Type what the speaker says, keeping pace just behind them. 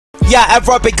Yeah,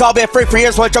 everyone been calling me a freak for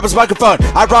years when I jump his microphone.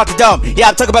 I rock the dome. Yeah,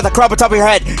 I'm talking about the crop on top of your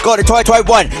head. Going to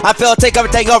 2021. I feel take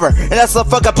everything over. And that's the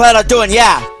fuck I plan on doing,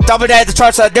 yeah. Dominate the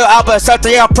charts of the new album, start the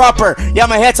year proper. Yeah,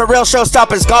 my hits are real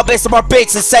showstoppers. Gonna make some more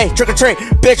beats and say trick or treat,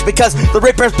 bitch, because the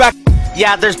Reaper's back.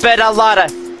 Yeah, there's been a lot of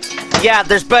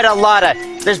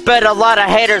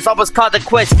haters. Almost called it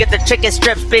quits. Get the chicken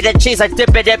strips, beat and cheese. I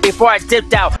dip in it before I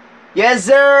dipped out. Yes,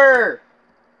 sir.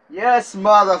 Yes,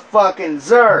 motherfucking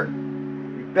sir.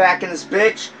 We're back in this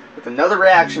bitch with another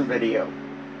reaction video.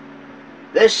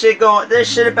 This shit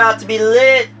about to be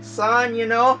lit, son. You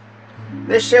know,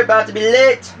 this shit about to be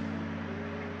lit.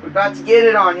 We're about to get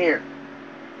it on here.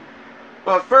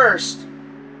 But first,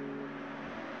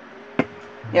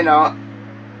 you know.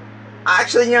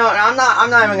 Actually, you know, I'm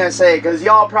not even gonna say it because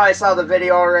y'all probably saw the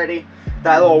video already.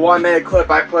 That little 1-minute clip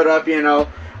I put up, you know.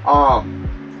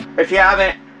 If you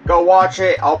haven't, go watch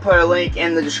it. I'll put a link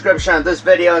in the description of this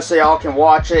video so y'all can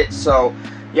watch it. So,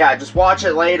 yeah, just watch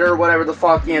it later, whatever the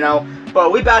fuck, you know.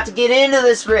 But we about to get into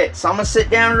this, Rittz. So I'm gonna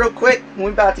sit down real quick. We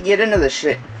about to get into this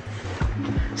shit.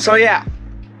 So yeah.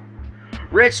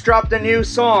 Rittz dropped a new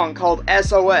song called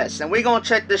S.O.S. and we gonna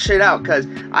check this shit out because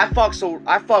I fucks with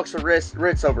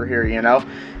Rittz over here, you know.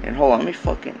 And hold on, let me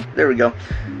fucking, there we go.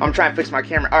 I'm trying to fix my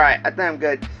camera. Alright, I think I'm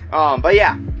good. But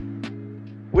yeah.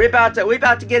 We about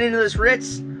to get into this,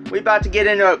 Rittz. We about to get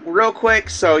into it real quick,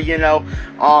 so you know,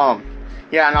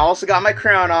 yeah, and I also got my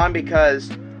crown on because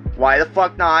why the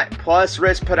fuck not? Plus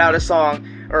Rittz put out a song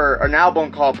or an album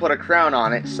called Put a Crown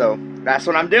on It, so that's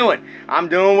what I'm doing. I'm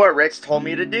doing what Rittz told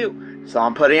me to do. So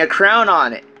I'm putting a crown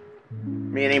on it.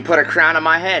 Meaning put a crown on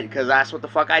my head, because that's what the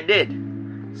fuck I did.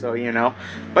 So, you know.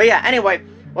 But yeah, anyway,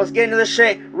 let's get into this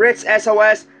shit. Rittz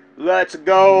S.O.S. Let's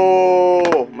go.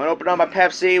 I'm gonna open up my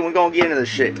Pepsi and we're gonna get into this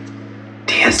shit.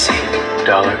 Dancing.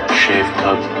 Dollar Shave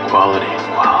Club quality.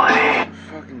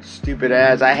 Fucking stupid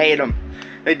ads. I hate them.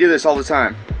 They do this all the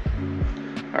time.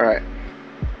 Alright.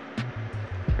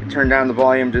 Turn down the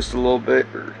volume just a little bit.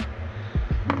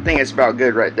 I think it's about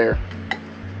good right there.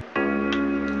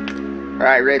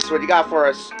 Alright, Rittz, what you got for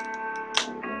us?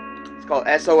 It's called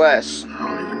S.O.S. I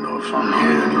don't even know if I'm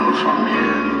here,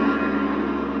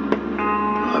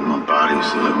 Let my body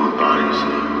see,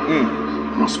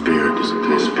 My spirit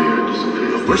disappear,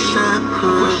 Wish I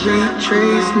could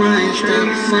retrace my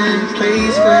steps and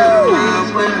place where I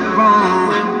went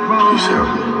wrong. Please help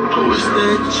me. Wish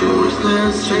that you could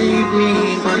save me,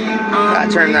 but gotta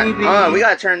turn that, we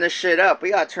gotta turn this shit up. Put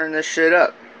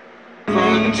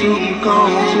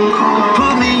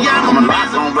me out I'm a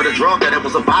life on with a drug that it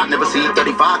was a vibe. Never see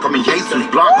 35, call me Jesus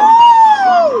Block.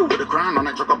 With a crown on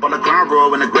that truck up on the ground,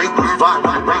 bro, and the grape was fuck.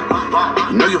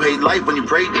 You know you hate life when you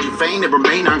pray that you faint and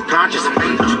remain unconscious.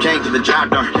 But you can't get the job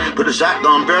done. Put a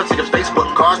shotgun barrel to your face,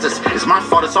 but cost us. It's my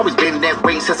fault, it's always been that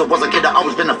way. Since I was a kid, I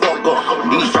always been a fuck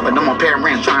up. Eavesdropping on my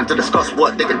parents, trying to discuss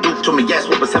what they could do to me. Yes,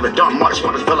 what was haven't done much.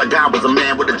 Felt like God was a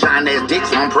man with a giant ass dick,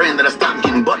 so I'm praying that I stop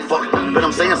getting butt fucked. But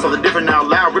I'm saying something different out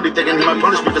loud, really thinking he might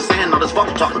punish me for saying all this fuck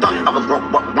talk. I was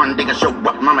broke, but one day I show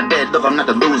up, mom and dad, look, I'm not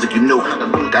the loser, you knew.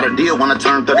 Got a deal when I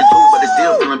turned 32, but they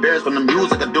still feel embarrassed from the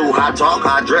music I do. How I talk,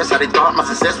 how I dress, how they thought my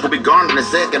success would be gone in a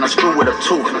second. I screw it up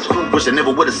too. Wish I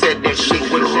never would have said that shit.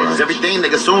 Cause everything they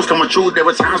assume's coming true. There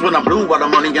were times when I blew all the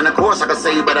money, and of course I could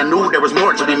say, but I knew there was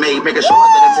more to be made. Making sure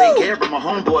that I take care of my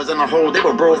homeboys in a whole. They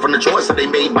were broke from the choice that they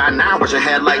made. By now, wish I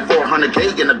had like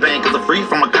 400K in the bank cause I'm free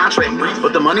from a contract.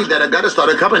 But the money that I got to start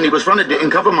a company was fronted,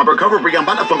 didn't cover my recovery. I'm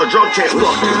about to fuck a drug test.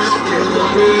 Fuck this.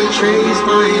 retrace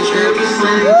my steps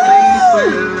and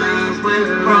place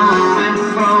where I went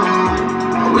wrong.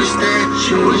 I wish that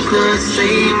you could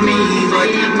save me, but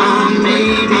I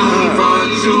may be far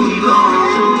too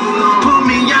long. Put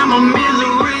me out my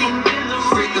misery,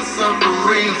 sick of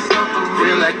suffering.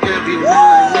 Feel like everyone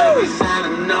has had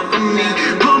enough of me.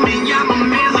 Put me out my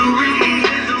misery,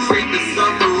 sick of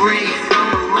suffering.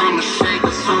 I'm a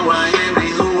shaker, so I am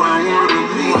who I wanna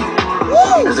be.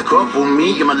 As a couple,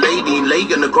 me and my lady lay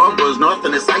in the car was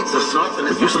nothing excites us.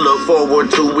 Used to look forward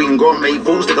to eating gourmet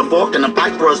foods, stick a fork in a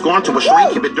pipe for us going to a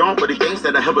shrink. Keep it drunk, but he thinks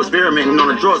that I help experimenting on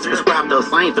the drugs. Prescribed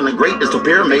us, I ain't feeling great, it's too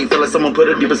pyramid. Feel like someone put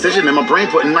a deep precision in my brain,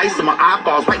 putting ice in my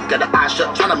eyeballs. Right, got the eyes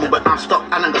shut, trying to move, but I'm stuck.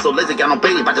 I done got so lazy, got no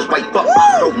babe, I just wake up.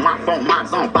 Throw my phone,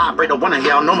 mine's on vibrate. I wanna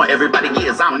hear no more. Everybody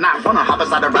is, I'm not gonna hop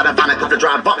inside the ride and find a cup to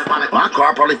drive up. My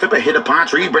car probably flip it, hit a pine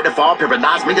tree, break the fall,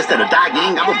 paradise. Me instead of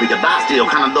dying, I will be alive still.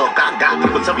 Kind of look I got.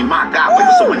 People tell me my God, why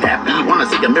you so unhappy? Wanna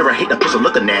see a mirror, hate the person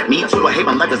looking at me. Two, I hate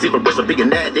my life, I see for wish of being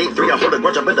that day. Three, I hold a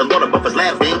grudge, I bet the Lord above us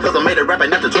laughing. Cause I made it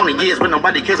rapping after 20 years when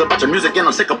nobody cares about your music and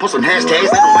I'm sick of posting hashtags.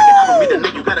 They don't like it, I don't mean to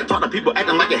know you gotta talk to people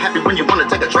acting like you're happy when you wanna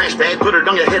take a trash bag. Put it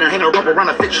on your head and hang a rubber around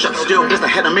a fixture. Still, just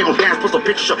ahead of me, my parents post a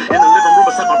picture in the living room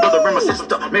beside my brother.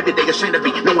 Maybe they ashamed to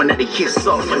be knowing that they kiss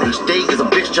soft. And each day is a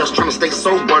bitch just trying to stay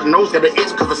sober. Nose got an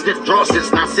itch cause I sniff draw since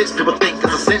 9-6. People think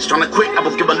it's a cinch trying to quit. I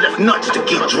will give a left nut just to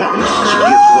get drunk. She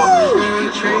give up.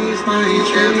 Trace my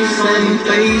every same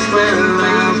place where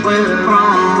I went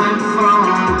wrong.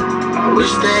 I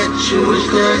wish that you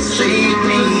could save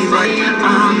me, but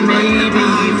I may be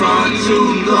far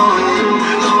too gone.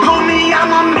 Pull me out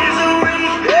my misery.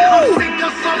 I'm sick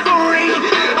of suffering.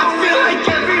 I feel like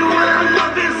everyone I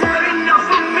love is had enough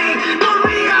of me. Pull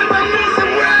me out my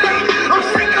misery. I'm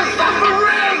sick of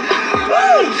suffering.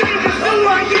 Changes who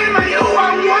I am and who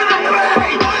I wanna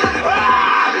be.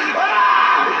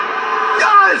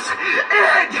 Does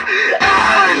it end?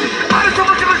 I just so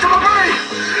much of it to my brain.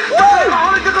 I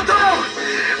only took a toe.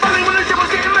 Only when the shit was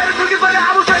getting better, took it like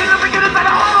I was trying to get inside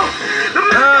a hole. The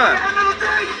man another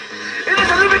day. It is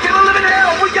a living, can I live in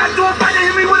hell? We got to a fight to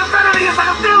hit me with a felony. It's like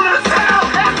I'm still in a cell.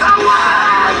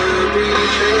 S.O.S.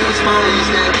 Retrace my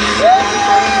steps.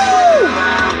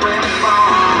 I went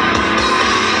wrong.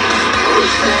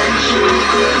 Wish that you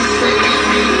could save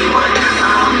me, but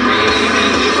I may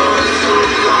be for too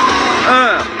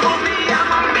long. Pull me out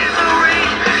my misery.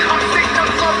 I'm sick of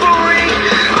suffering.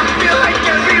 I feel like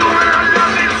everyone I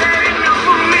love is had enough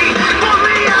of me. Pull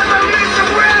me out my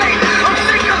misery. I'm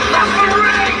sick of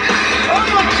suffering. I'm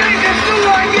a change of who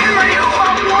I am and who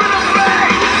I wanna be.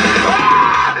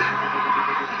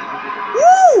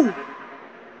 Woo!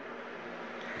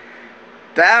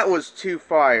 That was too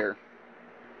fire.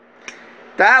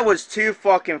 That was too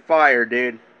fucking fire,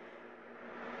 dude.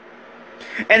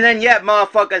 And then yet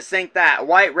motherfuckers think that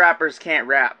white rappers can't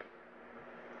rap.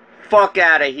 Fuck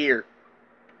out of here.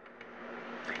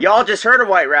 Y'all just heard a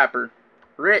white rapper,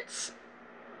 Rittz.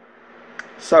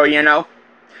 So, you know.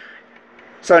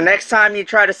 So next time you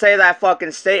try to say that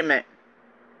fucking statement,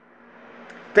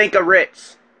 think of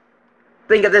Rittz.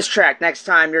 Think of this track next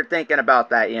time you're thinking about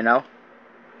that, you know.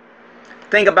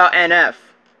 Think about NF.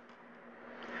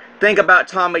 Think about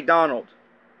Tom McDonald.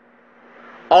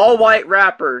 All white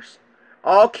rappers,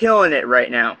 all killing it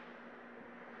right now.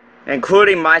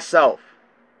 Including myself.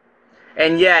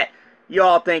 And yet,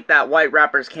 y'all think that white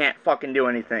rappers can't fucking do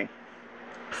anything.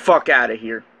 Fuck out of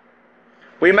here.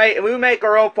 We make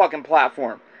our own fucking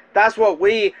platform. That's what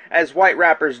we as white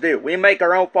rappers do. We make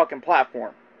our own fucking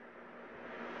platform.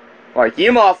 Like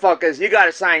you motherfuckers, you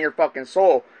gotta sign your fucking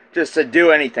soul just to do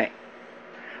anything.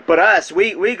 But us,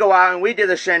 we go out and we do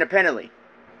this shit independently.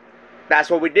 That's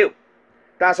what we do.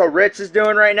 That's what Rittz is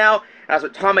doing right now. That's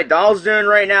what Tom McDonald's doing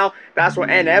right now. That's what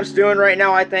NF's doing right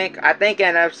now, I think. I think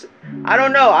NF's... I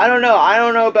don't know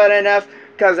about NF,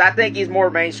 because I think he's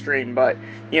more mainstream. But,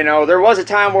 you know, there was a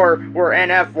time where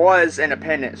NF was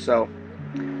independent, so...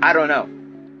 I don't know.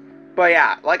 But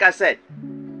yeah, like I said,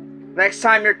 next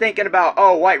time you're thinking about,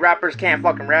 oh, white rappers can't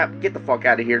fucking rap, get the fuck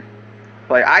out of here.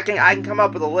 Like, I can come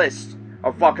up with a list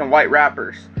of fucking white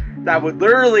rappers that are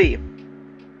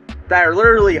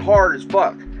literally hard as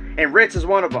fuck, and Rittz is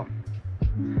one of them.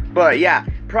 But yeah,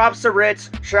 props to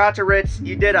Rittz, shout out to Rittz,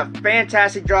 you did a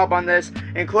fantastic job on this,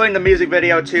 including the music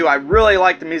video too. I really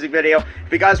like the music video.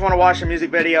 If you guys want to watch the music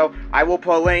video, I will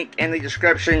put a link in the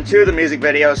description to the music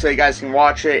video so you guys can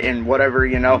watch it and whatever,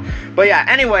 you know. But yeah,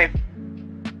 anyway,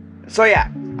 so yeah,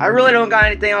 I really don't got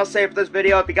anything else to say for this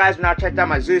video. If you guys have not checked out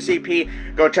my Zeus EP,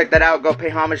 go check that out. Go pay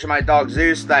homage to my dog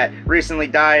Zeus that recently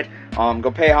died. Go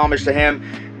pay homage to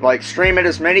him. Like, stream it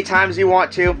as many times as you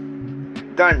want to.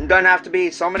 Doesn't have to be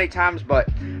so many times, but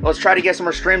let's try to get some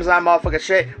more streams on that motherfucking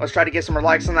shit. Let's try to get some more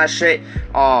likes on that shit.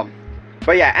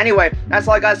 But yeah, anyway, that's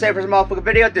all I gotta say for this motherfucking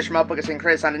video. This your motherfucking Ceen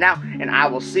Chris signing out, and I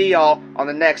will see y'all on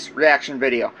the next reaction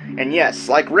video. And yes,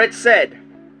 like Rittz said,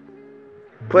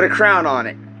 put a crown on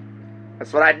it.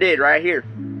 That's what I did right here.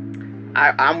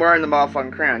 I'm wearing the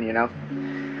motherfucking crown, you know.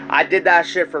 I did that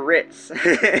shit for Rittz.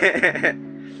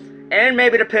 And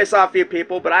maybe to piss off a few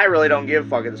people, but I really don't give a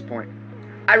fuck at this point.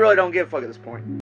 I really don't give a fuck at this point.